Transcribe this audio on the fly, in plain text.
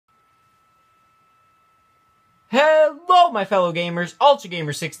Hello my fellow gamers,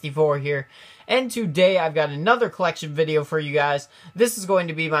 UltraGamer64 here, and today I've got another collection video for you guys. This is going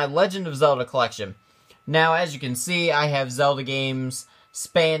to be my Legend of Zelda collection. Now, as you can see, I have Zelda games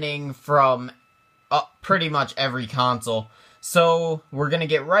spanning from pretty much every console, so we're going to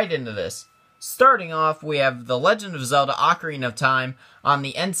get right into this. Starting off, we have The Legend of Zelda Ocarina of Time on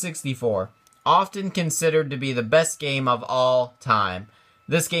the N64, often considered to be the best game of all time.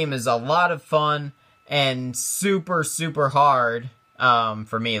 This game is a lot of fun and super hard,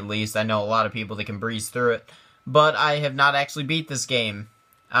 for me at least. I know a lot of people that can breeze through it, but I have not actually beat this game.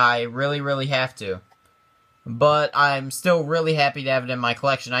 I really have to. But I'm still really happy to have it in my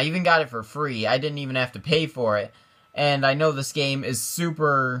collection. I even got it for free. I didn't even have to pay for it. And I know this game is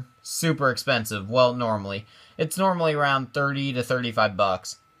super expensive. Well, normally. It's normally around 30 to 35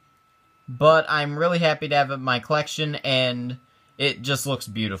 bucks. But I'm really happy to have it in my collection, and it just looks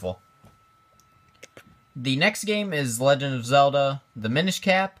beautiful. The next game is Legend of Zelda, the Minish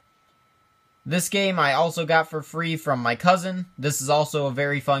Cap. This game I also got for free from my cousin. This is also a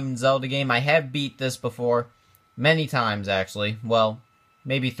very fun Zelda game. I have beat this before, many times actually. Well,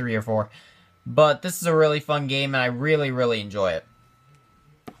 maybe 3 or 4. But this is a really fun game and I really enjoy it.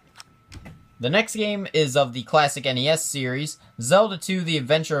 The next game is of the classic NES series, Zelda 2: The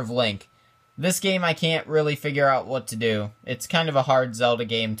Adventure of Link. This game I can't really figure out what to do. It's kind of a hard Zelda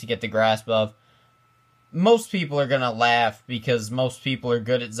game to get the grasp of. Most people are gonna laugh because most people are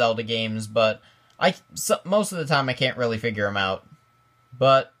good at Zelda games, but most of the time I can't really figure them out.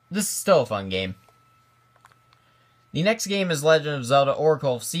 But this is still a fun game. The next game is Legend of Zelda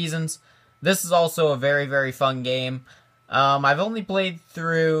Oracle of Seasons. This is also a very fun game. I've only played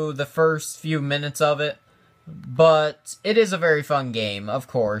through the first few minutes of it, but it is a very fun game, of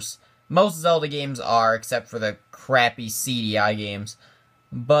course. Most Zelda games are, except for the crappy CDI games.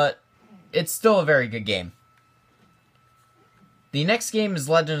 But it's still a very good game. The next game is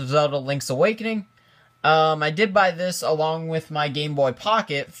Legend of Zelda Link's Awakening. I did buy this along with my Game Boy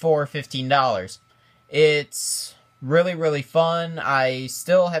Pocket for $15. It's really fun. I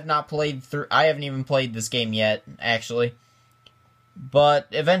still have not played through. I haven't even played this game yet, actually. But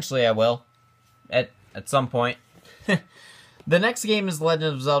eventually I will. At some point. The next game is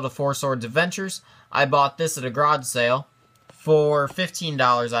Legend of Zelda Four Swords Adventures. I bought this at a garage sale for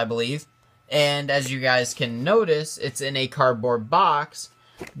 $15, I believe. And as you guys can notice, it's in a cardboard box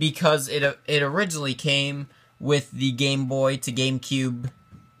because it originally came with the Game Boy to GameCube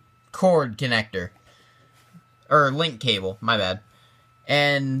cord connector. Or link cable, my bad.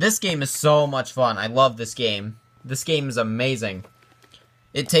 And this game is so much fun. I love this game. This game is amazing.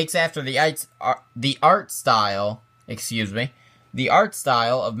 It takes after the art style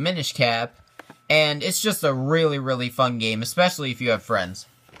of Minish Cap, and it's just a really fun game, especially if you have friends.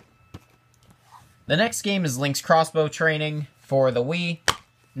 The next game is Link's Crossbow Training for the Wii.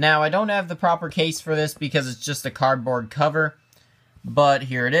 Now, I don't have the proper case for this because it's just a cardboard cover, but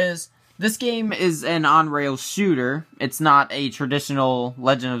here it is. This game is an on-rails shooter. It's not a traditional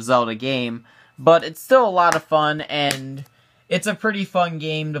Legend of Zelda game, but it's still a lot of fun, and it's a pretty fun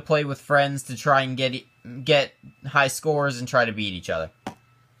game to play with friends to try and get high scores and try to beat each other.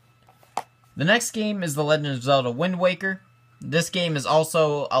 The next game is The Legend of Zelda Wind Waker. This game is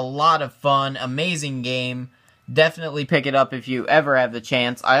also a lot of fun, amazing game. Definitely pick it up if you ever have the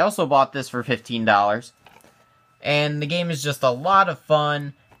chance. I also bought this for $15. And the game is just a lot of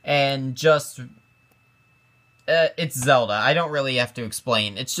fun, and just it's Zelda. I don't really have to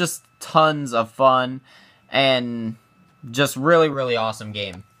explain. It's just tons of fun, and just really awesome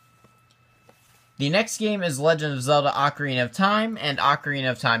game. The next game is Legend of Zelda Ocarina of Time and Ocarina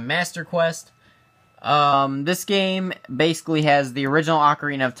of Time Master Quest. This game basically has the original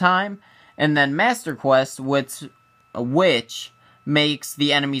Ocarina of Time, and then Master Quest, which makes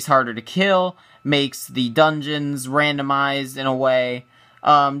the enemies harder to kill, makes the dungeons randomized in a way,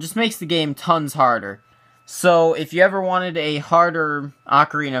 just makes the game tons harder. So, if you ever wanted a harder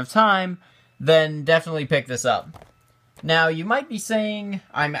Ocarina of Time, then definitely pick this up. Now, you might be saying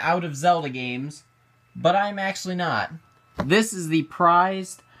I'm out of Zelda games, but I'm actually not. This is the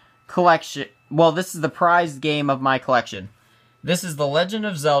prized collection. Well, this is the prized game of my collection. This is the Legend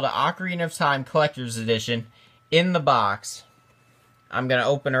of Zelda Ocarina of Time Collector's Edition in the box. I'm going to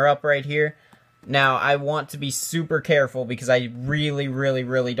open her up right here. Now, I want to be super careful because I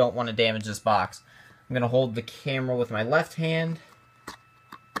really don't want to damage this box. I'm going to hold the camera with my left hand.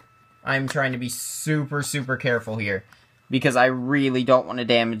 I'm trying to be super careful here because I really don't want to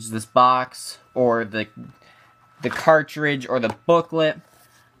damage this box or the cartridge or the booklet.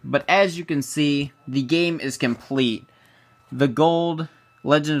 But as you can see, the game is complete. The gold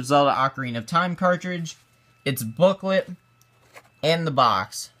Legend of Zelda Ocarina of Time cartridge its booklet, and the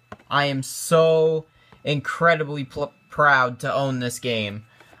box. I am so incredibly proud to own this game.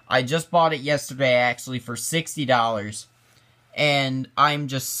 I just bought it yesterday, actually, for $60, and I'm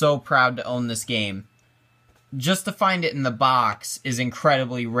just so proud to own this game. Just to find it in the box is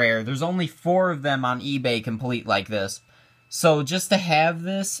incredibly rare. There's only 4 of them on eBay complete like this. So just to have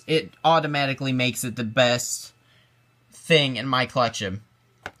this, it automatically makes it the best thing in my collection.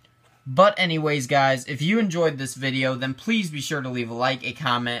 But anyways, guys, if you enjoyed this video, then please be sure to leave a like, a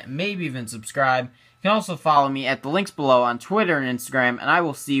comment, maybe even subscribe. You can also follow me at the links below on Twitter and Instagram, and I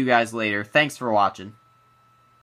will see you guys later. Thanks for watching.